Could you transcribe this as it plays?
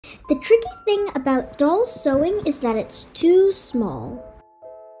The tricky thing about doll sewing is that it's too small.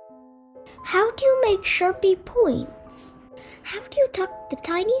 How do you make Sharpie points? How do you tuck the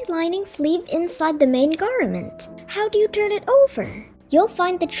tiny lining sleeve inside the main garment? How do you turn it over? You'll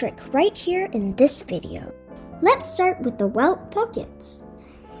find the trick right here in this video. Let's start with the welt pockets.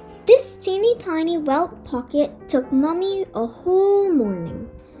 This teeny tiny welt pocket took Mommy a whole morning.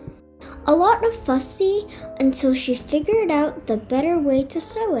 A lot of fussy until she figured out the better way to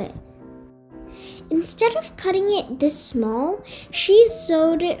sew it. Instead of cutting it this small, she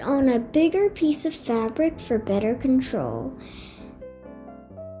sewed it on a bigger piece of fabric for better control.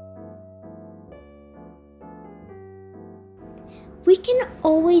 We can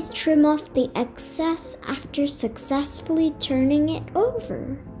always trim off the excess after successfully turning it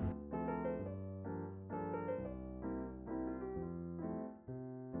over.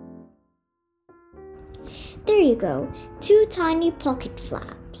 There you go, 2 tiny pocket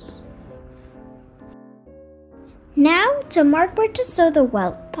flaps. Now, to mark where to sew the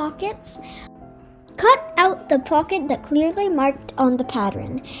welt pockets, cut out the pocket that clearly marked on the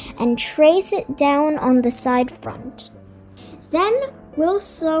pattern and trace it down on the side front. Then, we'll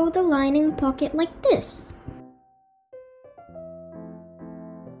sew the lining pocket like this.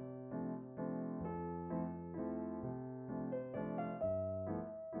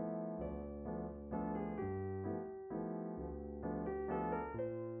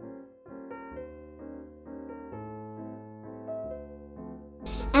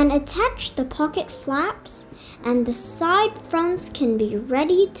 And attach the pocket flaps, and the side fronts can be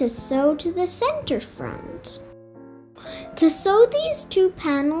ready to sew to the center front. To sew these 2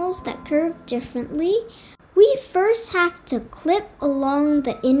 panels that curve differently, we first have to clip along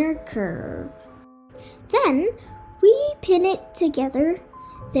the inner curve. Then, we pin it together.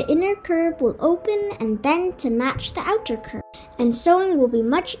 The inner curve will open and bend to match the outer curve, and sewing will be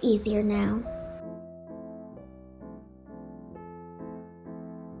much easier now.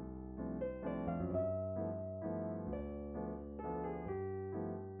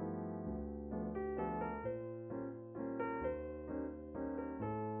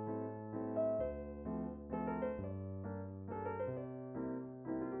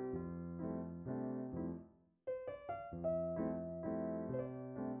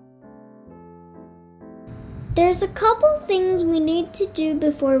 There's a couple things we need to do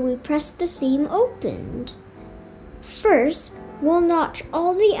before we press the seam opened. First, we'll notch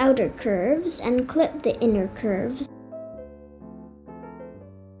all the outer curves and clip the inner curves.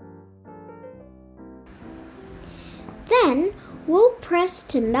 Then, we'll press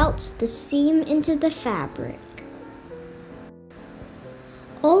to melt the seam into the fabric.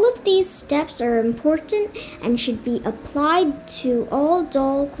 All of these steps are important and should be applied to all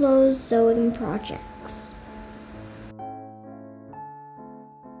doll clothes sewing projects.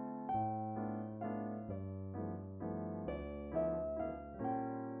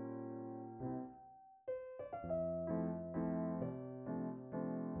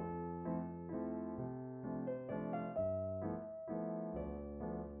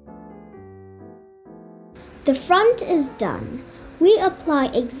 The front is done. We apply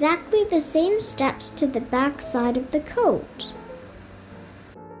exactly the same steps to the back side of the coat.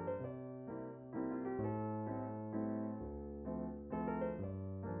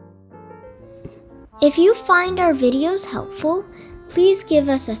 If you find our videos helpful, please give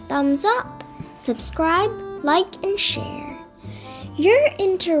us a thumbs up, subscribe, like, and share. Your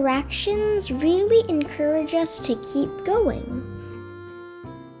interactions really encourage us to keep going.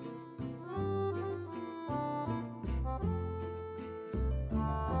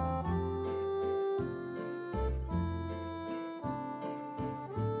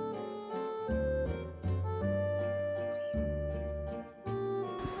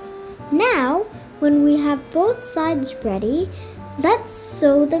 Now, when we have both sides ready, let's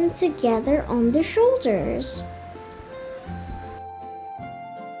sew them together on the shoulders.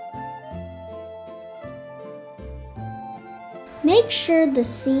 Make sure the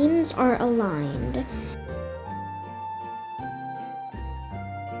seams are aligned.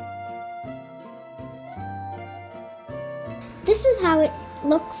 This is how it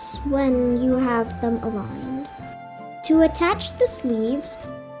looks when you have them aligned. To attach the sleeves,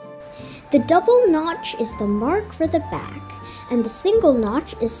 the double notch is the mark for the back, and the single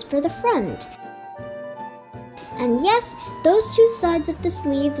notch is for the front. And yes, those 2 sides of the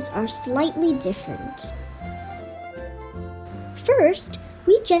sleeves are slightly different. First,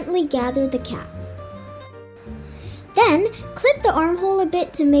 we gently gather the cap. Then, clip the armhole a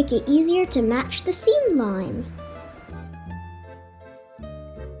bit to make it easier to match the seam line.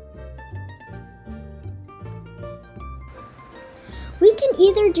 We can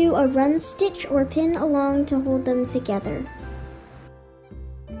either do a run stitch or pin along to hold them together.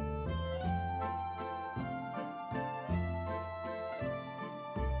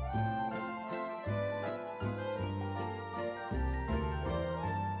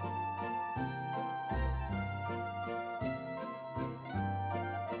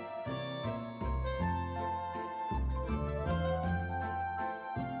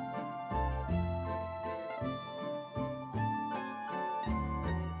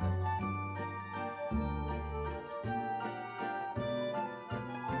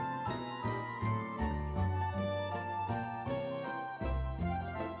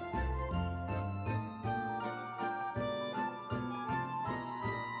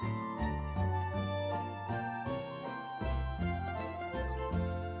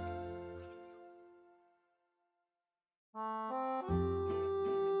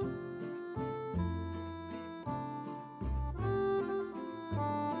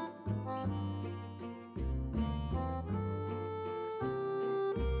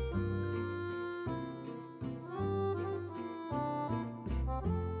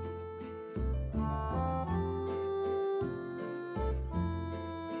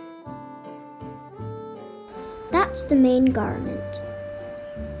 That's the main garment.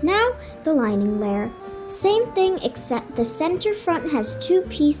 Now the lining layer. Same thing except the center front has two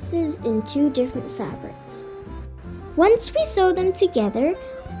pieces in two different fabrics. Once we sew them together,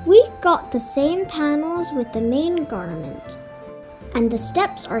 we got the same panels with the main garment. And the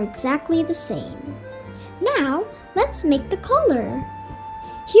steps are exactly the same. Now let's make the collar.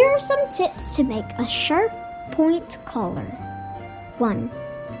 Here are some tips to make a sharp point collar. 1.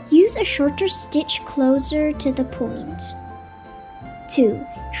 Use a shorter stitch closer to the point. 2.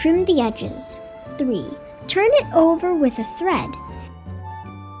 Trim the edges. 3. Turn it over with a thread.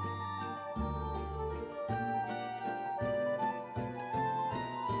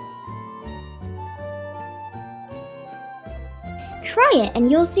 Try it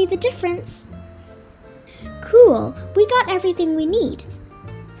and you'll see the difference. Cool, we got everything we need.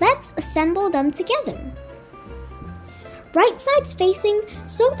 Let's assemble them together. Right sides facing,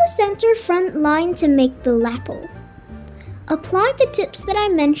 sew the center front line to make the lapel. Apply the tips that I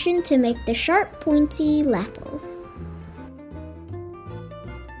mentioned to make the sharp pointy lapel.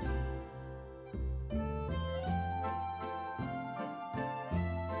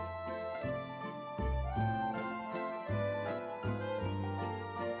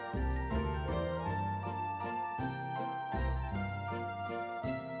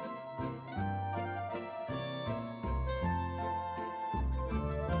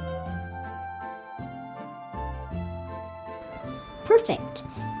 Perfect.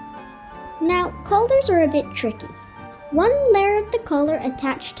 Now, collars are a bit tricky. One layer of the collar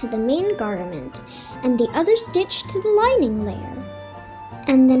attached to the main garment and the other stitched to the lining layer.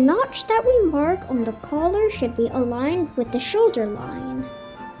 And the notch that we mark on the collar should be aligned with the shoulder line.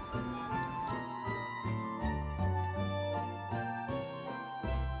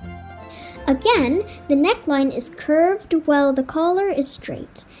 Again, the neckline is curved while the collar is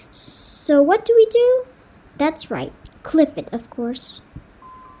straight. So what do? That's right. Clip it, of course.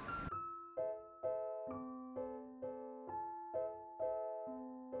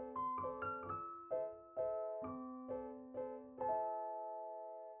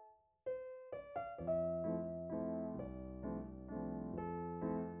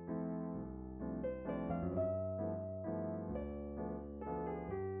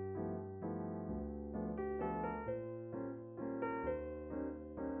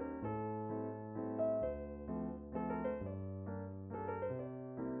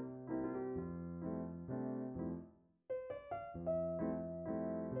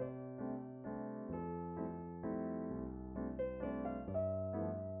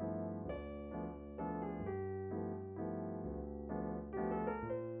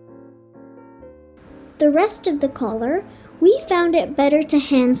 The rest of the collar, we found it better to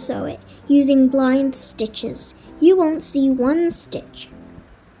hand sew it using blind stitches. You won't see one stitch.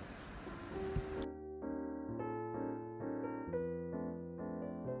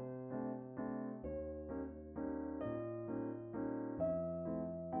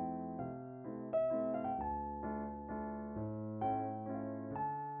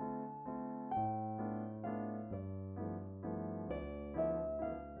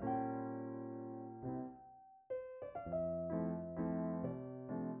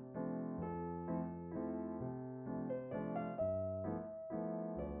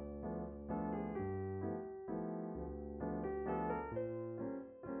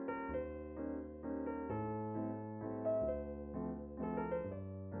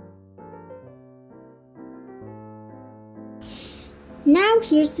 Now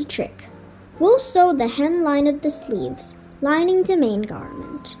here's the trick. We'll sew the hemline of the sleeves, lining to main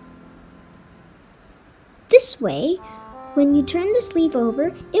garment. This way, when you turn the sleeve over,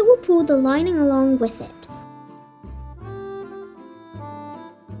 it will pull the lining along with it.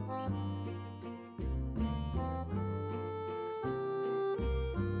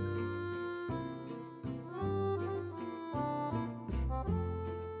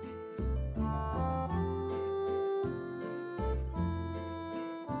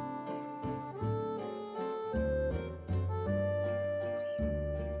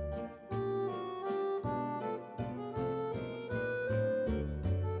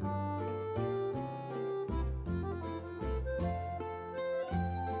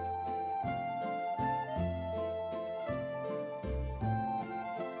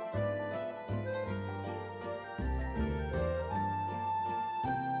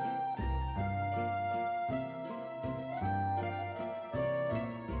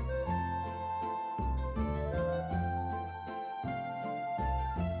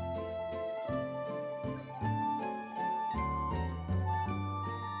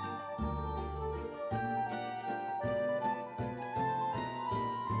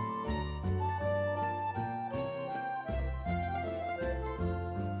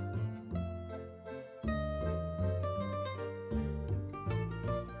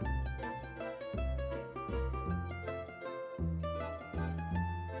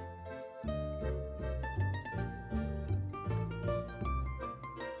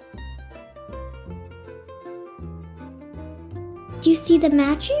 Do you see the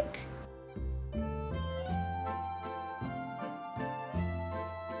magic?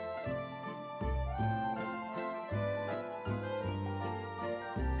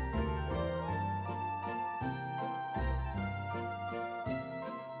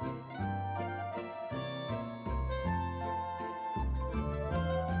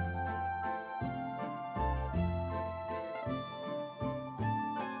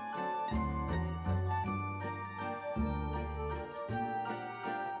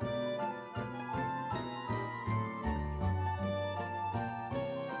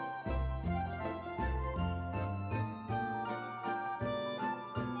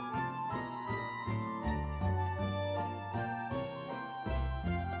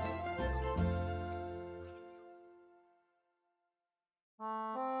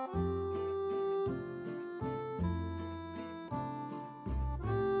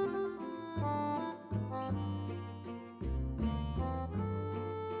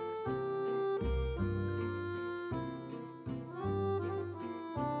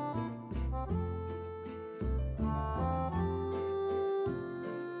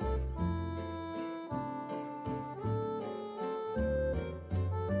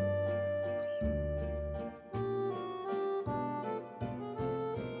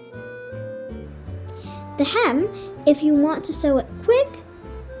 The hem, if you want to sew it quick,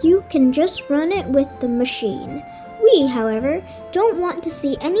 you can just run it with the machine. We, however, don't want to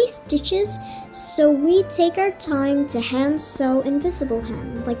see any stitches, so we take our time to hand sew invisible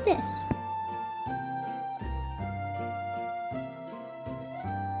hem, like this.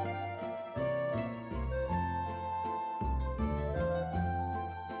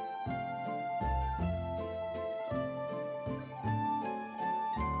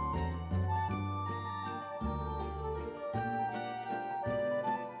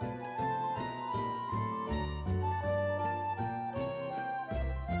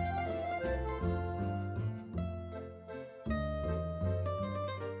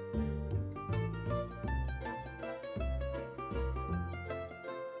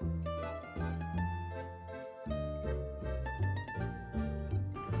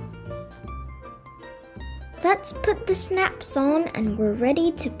 Let's put the snaps on and we're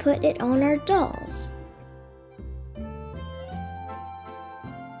ready to put it on our dolls.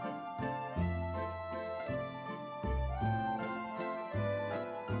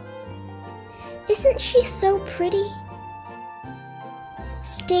 Isn't she so pretty?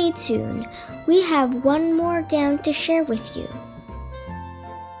 Stay tuned, we have one more gown to share with you.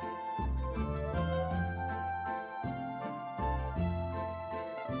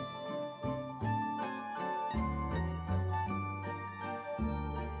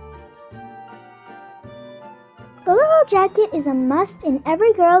 The little jacket is a must in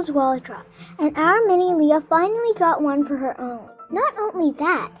every girl's wardrobe, and our mini Leah finally got one for her own. Not only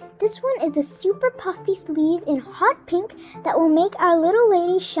that, this one is a super puffy sleeve in hot pink that will make our little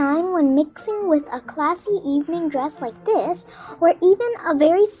lady shine when mixing with a classy evening dress like this, or even a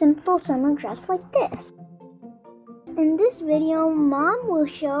very simple summer dress like this. In this video, Mom will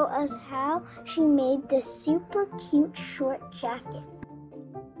show us how she made this super cute short jacket.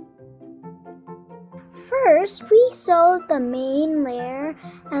 First, we sew the main layer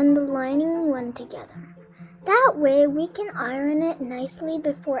and the lining one together. That way we can iron it nicely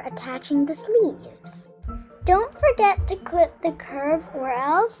before attaching the sleeves. Don't forget to clip the curve or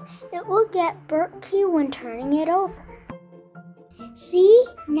else it will get bulky when turning it over. See,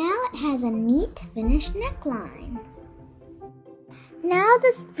 now it has a neat finished neckline. Now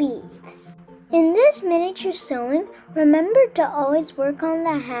the sleeves. In this miniature sewing, remember to always work on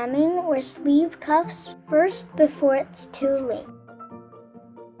the hemming or sleeve cuffs first before it's too late.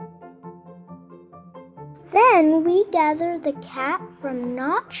 Then we gather the cap from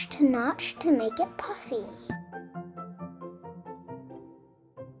notch to make it puffy.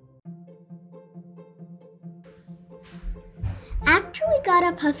 After we got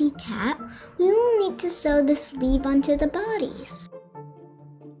a puffy cap, we will need to sew the sleeve onto the bodies.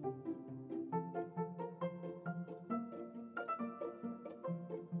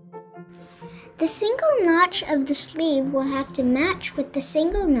 The single notch of the sleeve will have to match with the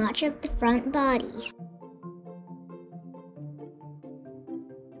single notch of the front bodies.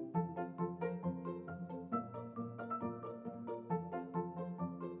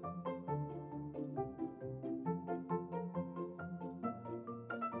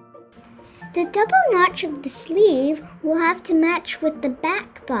 The double notch of the sleeve will have to match with the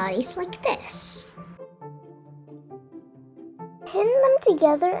back bodies like this. Pin them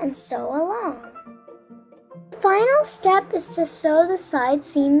together and sew along. The final step is to sew the side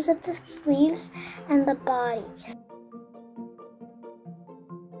seams of the sleeves and the bodies.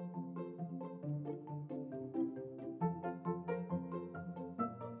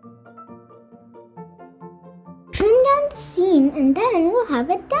 Trim down the seam and then we'll have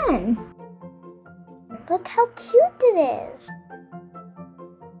it done. Look how cute it is!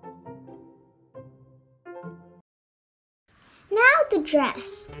 Now the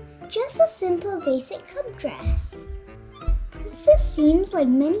dress. Just a simple basic cup dress. Princess seems like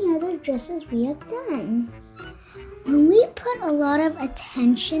many other dresses we have done. When we put a lot of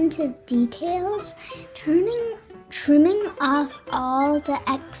attention to details, trimming off all the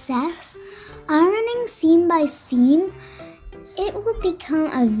excess, ironing seam by seam, it will become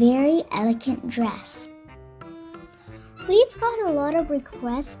a very elegant dress. We've got a lot of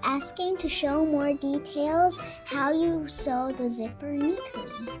requests asking to show more details how you sew the zipper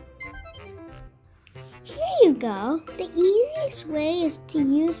neatly. Here you go. The easiest way is to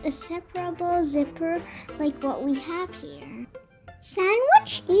use a separable zipper like what we have here.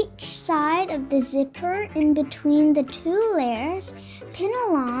 Sandwich each side of the zipper in between the two layers, pin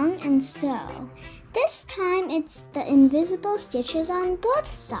along and sew. This time it's the invisible stitches on both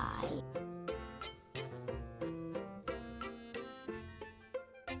sides.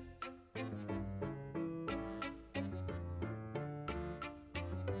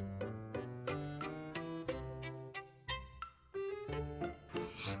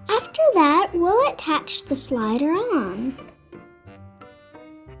 After that, we'll attach the slider on.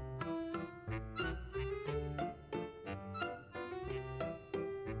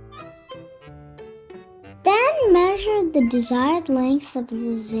 Then measure the desired length of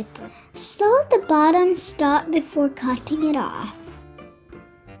the zipper. Sew the bottom stop before cutting it off.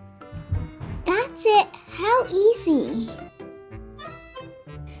 That's it! How easy!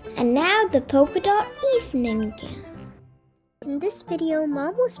 And now the polka dot evening gown. In this video,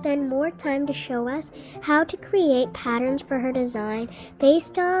 Mom will spend more time to show us how to create patterns for her design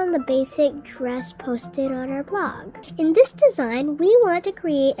based on the basic dress posted on our blog. In this design, we want to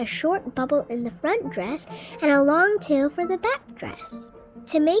create a short bubble in the front dress and a long tail for the back dress.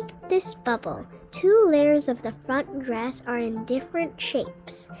 To make this bubble, 2 layers of the front dress are in different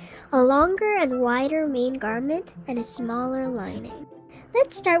shapes, a longer and wider main garment and a smaller lining.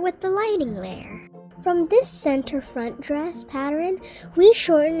 Let's start with the lining layer. From this center front dress pattern, we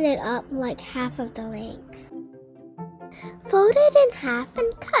shorten it up like half of the length. Fold it in half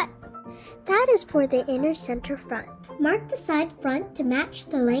and cut. That is for the inner center front. Mark the side front to match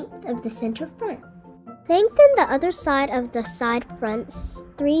the length of the center front. Lengthen the other side of the side front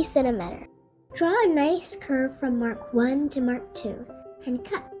 3 cm. Draw a nice curve from mark 1 to mark 2 and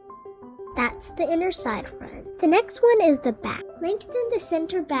cut. That's the inner side front. The next one is the back. Lengthen the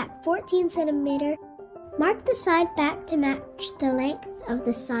center back 14 cm. Mark the side back to match the length of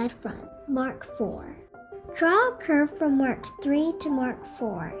the side front, mark 4. Draw a curve from mark 3 to mark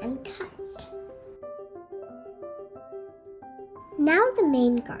 4 and cut. Now the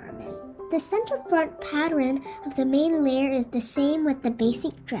main garment. The center front pattern of the main layer is the same with the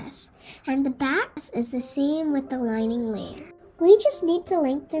basic dress, and the back is the same with the lining layer. We just need to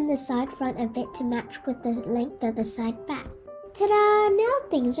lengthen the side front a bit to match with the length of the side back. Ta-da! Now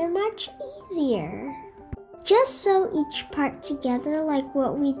things are much easier. Just sew each part together like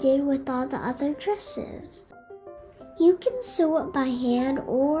what we did with all the other dresses. You can sew it by hand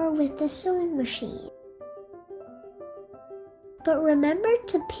or with the sewing machine. But remember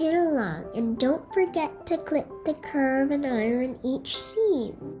to pin along and don't forget to clip the curve and iron each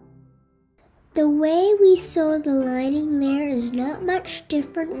seam. The way we sew the lining there is not much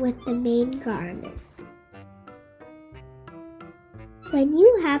different with the main garment. When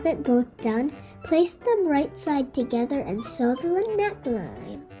you have it both done, place them right side together and sew the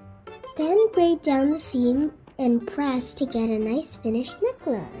neckline. Then braid down the seam and press to get a nice finished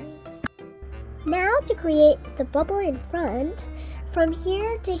neckline. Now to create the bubble in front, from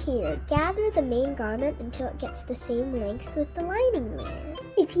here to here, gather the main garment until it gets the same length with the lining layer.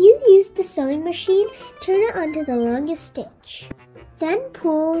 If you use the sewing machine, turn it onto the longest stitch. Then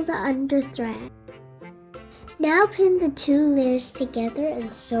pull the under thread. Now pin the two layers together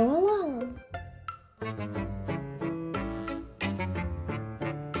and sew along.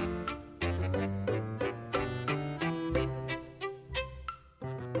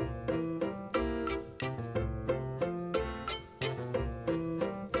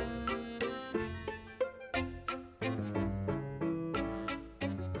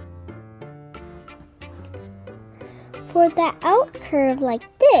 For the out curve like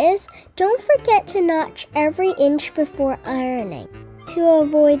this, don't forget to notch every inch before ironing to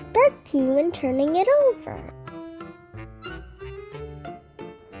avoid barking when turning it over.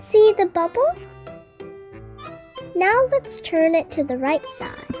 See the bubble? Now let's turn it to the right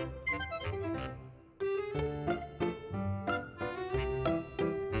side.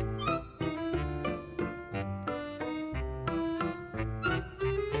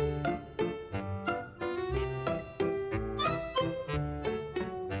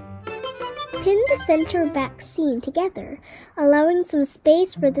 Pin the center back seam together, allowing some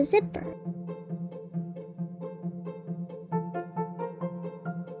space for the zipper.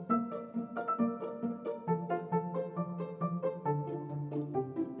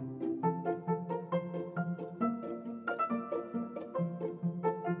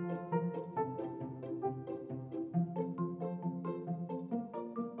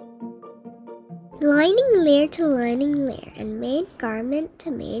 Lining layer to lining layer and main garment to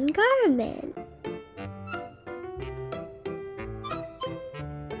main garment.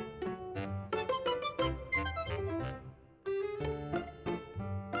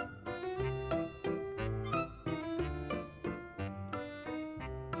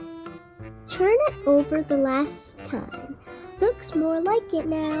 Turn it over the last time. Looks more like it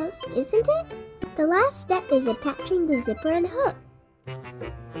now, isn't it? The last step is attaching the zipper and hook.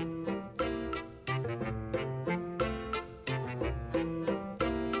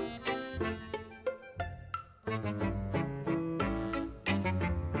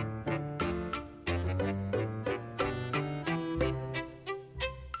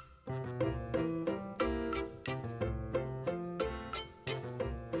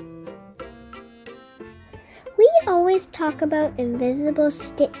 We always talk about invisible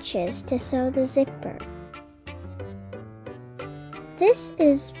stitches to sew the zipper. This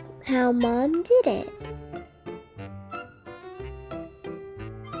is how Mom did it.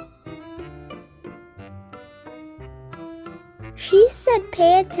 She said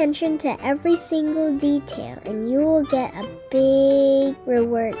pay attention to every single detail and you will get a big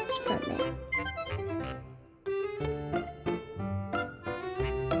rewards from it.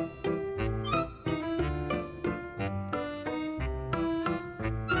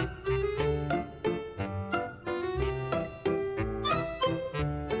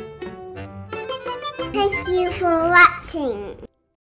 Thank you for watching.